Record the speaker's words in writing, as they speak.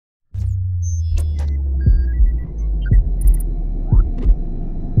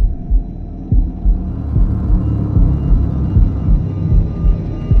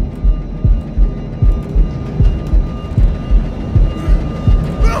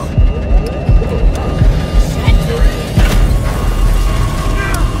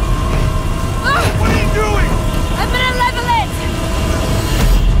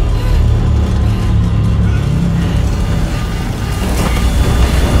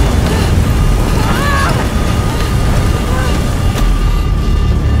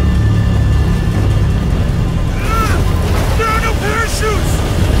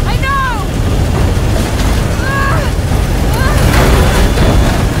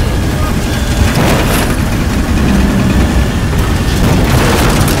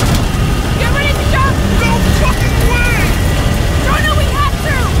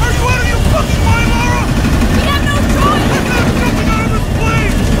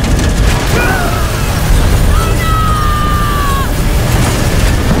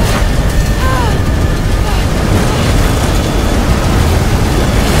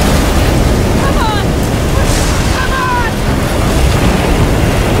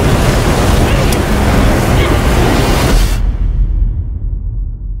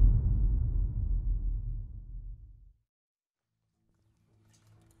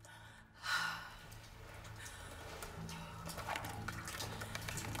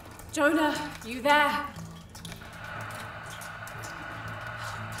Jonah, you there?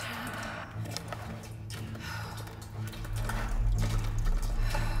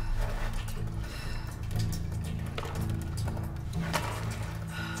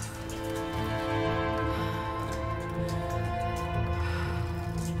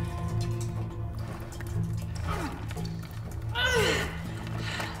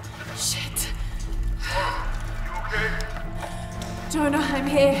 Shit. You okay? Jonah, I'm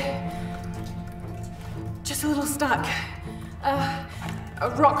here. Just a little stuck. A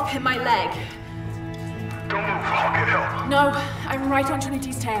rock pinned my leg. Don't move, I'll get help. No, I'm right on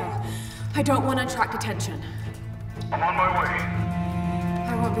Trinity's tail. I don't want to attract attention. I'm on my way.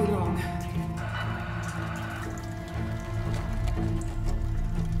 I won't be long.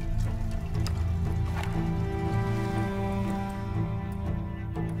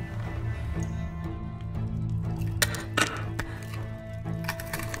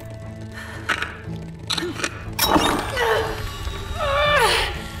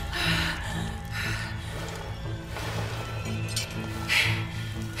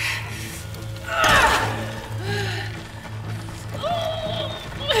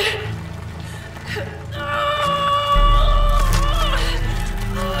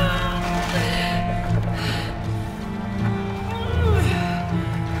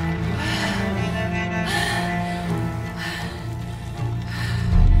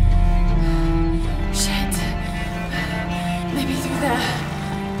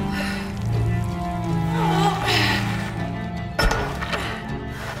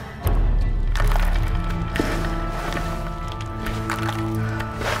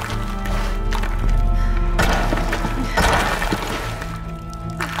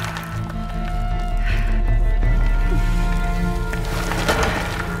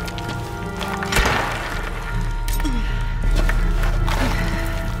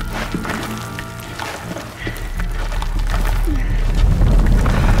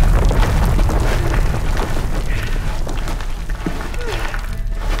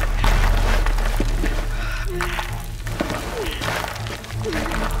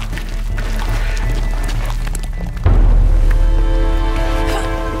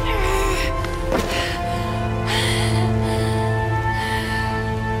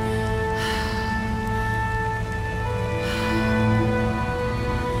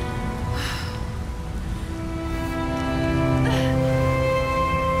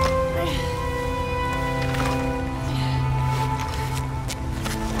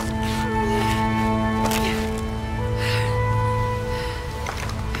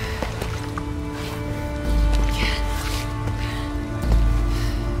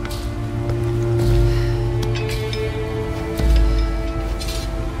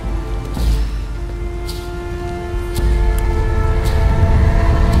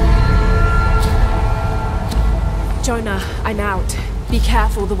 Jonah, I'm out. Be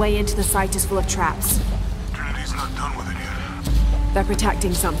careful, the way into the site is full of traps. Trinity's not done with it yet. They're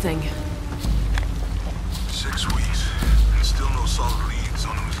protecting something. 6 weeks, and still no solid leads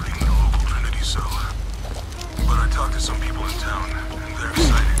on who's leading the local Trinity cell. But I talked to some people in town, and they're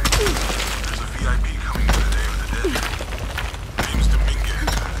excited. There's a VIP coming to the Day of the Dead. Name's Dominguez.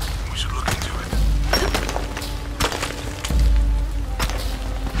 We should look into it.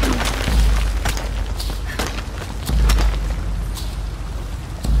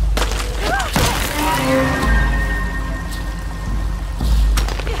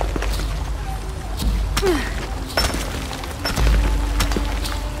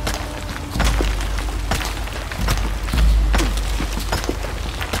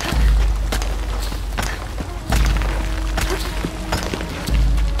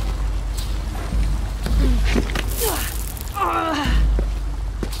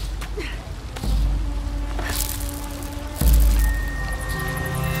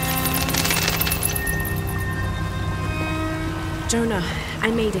 Jonah,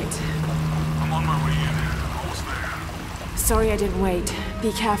 I made it. I'm on my way in. Almost there. Sorry I didn't wait.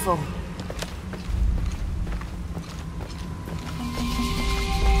 Be careful.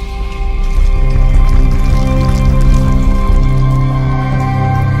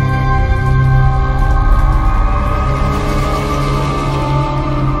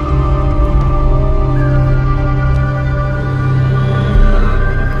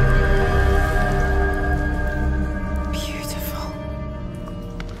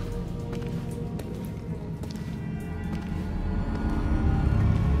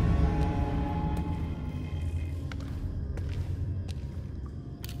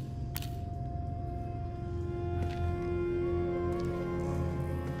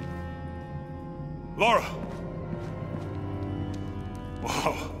 Laura!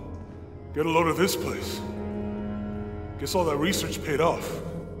 Wow. Get a load of this place. Guess all that research paid off.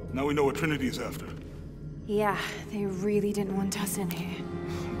 Now we know what Trinity is after. Yeah, they really didn't want us in here.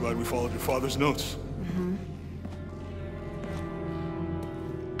 I'm glad we followed your father's notes. Mm-hmm.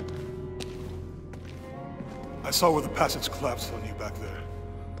 I saw where the passage collapsed on you back there.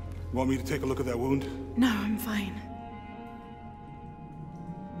 You want me to take a look at that wound? No, I'm fine.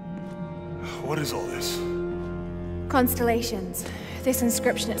 What is all this? Constellations. This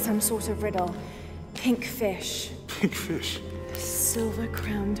inscription is some sort of riddle. Pink fish. Pink fish?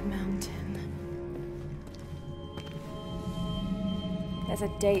 Silver-crowned mountain. There's a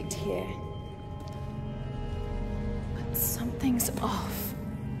date here. But something's off.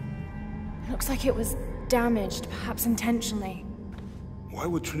 It looks like it was damaged, perhaps intentionally. Why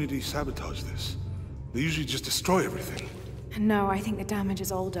would Trinity sabotage this? They usually just destroy everything. No, I think the damage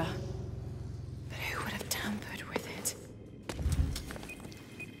is older. But who would have tampered with it?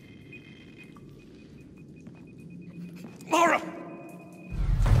 Lara!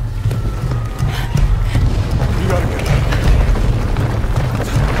 You gotta get out.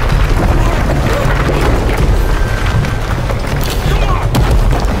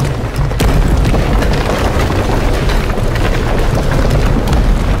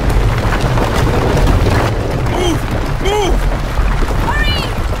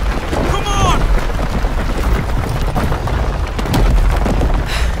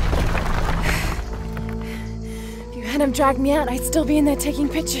 Dragged me out, I'd still be in there taking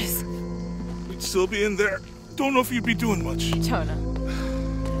pictures. We'd still be in there. Don't know if you'd be doing much. Jonah.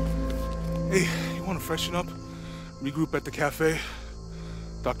 Hey, you want to freshen up? Regroup at the cafe?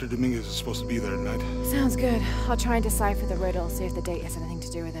 Dr. Dominguez is supposed to be there tonight. Sounds good. I'll try and decipher the riddle, see if the date has anything to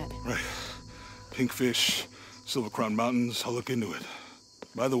do with it. Right. Pink fish, Silver Crown Mountains, I'll look into it.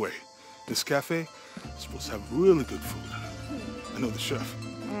 By the way, this cafe is supposed to have really good food. I know the chef.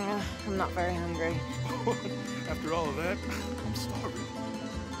 I'm not very hungry. After all of that, I'm sorry.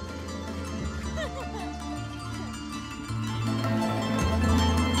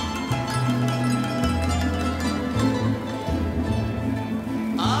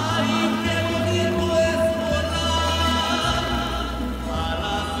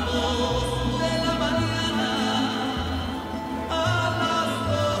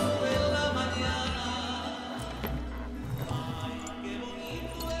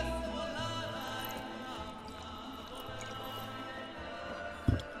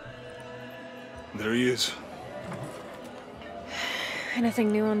 There he is.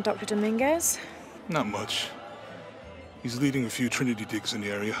 Anything new on Dr. Dominguez? Not much. He's leading a few Trinity digs in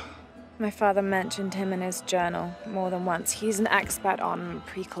the area. My father mentioned him in his journal more than once. He's an expert on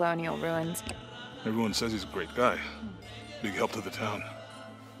pre-colonial ruins. Everyone says he's a great guy. Big help to the town.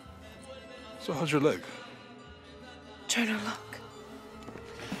 So how's your leg? Jonah, look.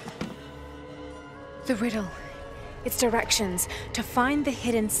 The riddle. Its directions. To find the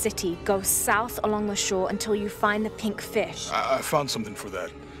hidden city, go south along the shore until you find the pink fish. I found something for that.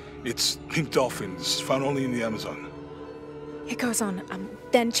 It's pink dolphins, found only in the Amazon. It goes on.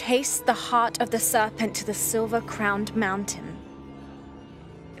 Then chase the heart of the serpent to the silver-crowned mountain.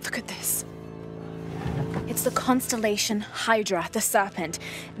 Look at this. It's the constellation Hydra, the serpent.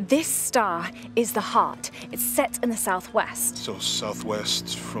 This star is the heart. It's set in the southwest. So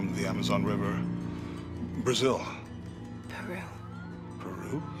southwest from the Amazon River. Brazil. Peru.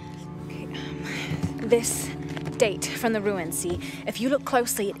 Peru? Okay, this date from the ruins, see? If you look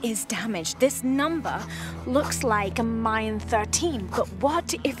closely, it is damaged. This number looks like a Mayan 13, but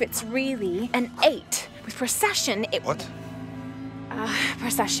what if it's really an 8? With precession, it... What?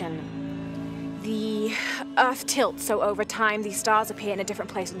 Precession. The Earth tilts, so over time, these stars appear in a different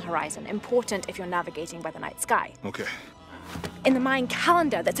place on the horizon. Important if you're navigating by the night sky. Okay. In the Mayan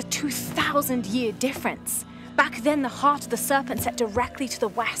calendar, that's a 2,000-year difference. Back then, the heart of the serpent set directly to the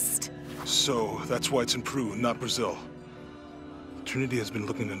west. So that's why it's in Peru, not Brazil. Trinity has been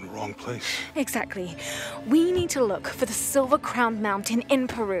looking in the wrong place. Exactly. We need to look for the silver-crowned mountain in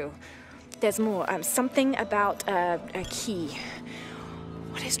Peru. There's more. Something about a key.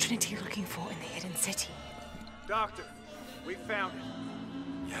 What is Trinity looking for in the hidden city? Doctor, we found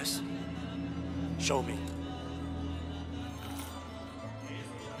it. Yes? Show me.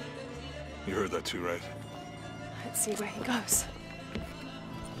 You heard that too, right? Let's see where he goes.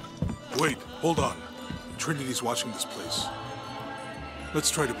 Wait, hold on. Trinity's watching this place. Let's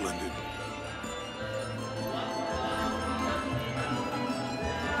try to blend in.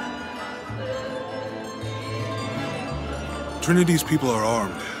 Trinity's people are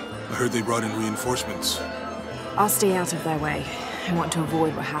armed. I heard they brought in reinforcements. I'll stay out of their way. I want to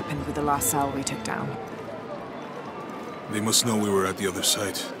avoid what happened with the last cell we took down. They must know we were at the other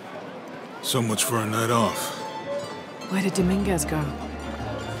site. So much for a night off. Where did Dominguez go?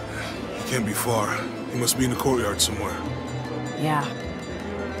 He can't be far. He must be in the courtyard somewhere. Yeah,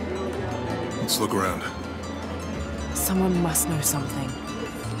 Let's look around. someone must know something.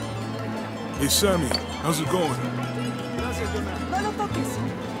 Hey, Sammy, how's it going?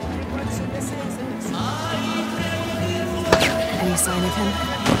 Any sign of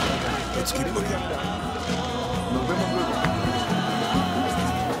him? Let's keep looking.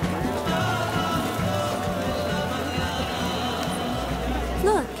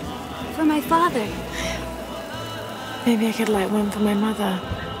 Look, for my father. Maybe I could light one for my mother.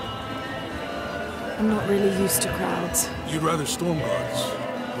 I'm not really used to crowds. You'd rather storm guards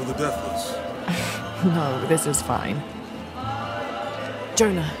or the deathless? No, this is fine.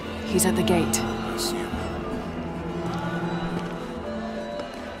 Jonah, he's at the gate. I see him.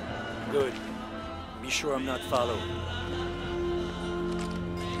 Good. Be sure I'm not followed.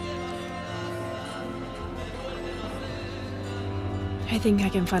 I think I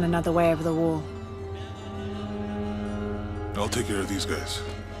can find another way over the wall. I'll take care of these guys.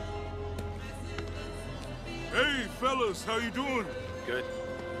 Hey, fellas, how you doing? Good.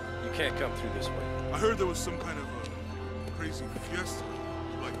 You can't come through this way. I heard there was some kind of a crazy fiesta,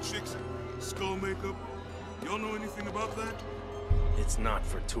 like chicks and skull makeup. Y'all know anything about that? It's not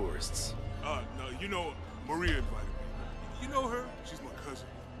for tourists. No, you know, Maria invited me. You know her? She's my cousin.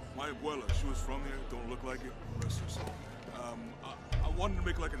 My abuela, she was from here, don't look like it, rest her soul. I wanted to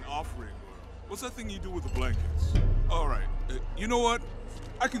make like an offering. What's that thing you do with the blankets? All right, you know what?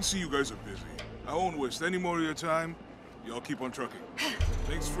 I can see you guys are busy. I won't waste any more of your time. Y'all keep on trucking.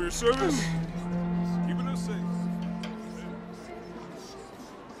 Thanks for your service. Keeping us safe.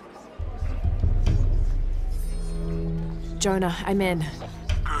 Jonah, I'm in.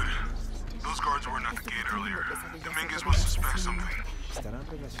 Good. Those guards weren't at the gate earlier. Dominguez must suspect something.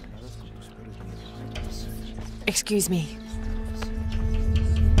 Excuse me.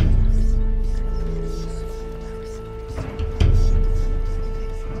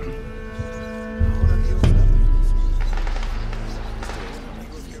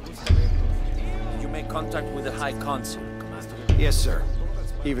 You make contact with the High Consul, Commander. Yes, sir.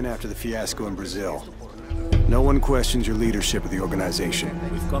 Even after the fiasco in Brazil. No one questions your leadership of the organization.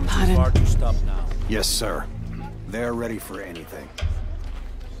 We've come too Pardon? far to stop now. Yes, sir. They're ready for anything.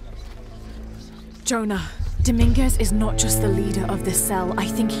 Jonah, Dominguez is not just the leader of this cell. I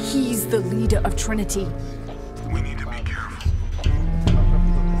think he's the leader of Trinity. We need to be careful.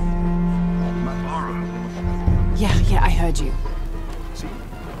 Laura, Yeah, I heard you.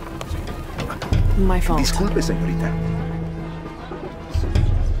 My fault. Disculpe, señorita.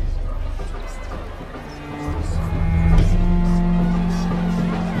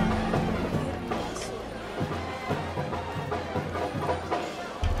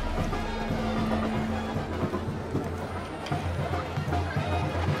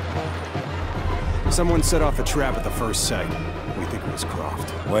 Someone set off a trap at the first site. We think it was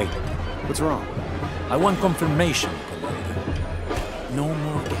Croft. Wait. What's wrong? I want confirmation, Commander. No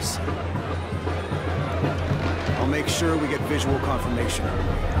more guessing. I'll make sure we get visual confirmation.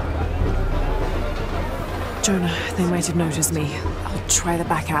 Jonah, they might have noticed me. I'll try the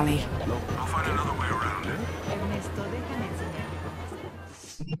back alley.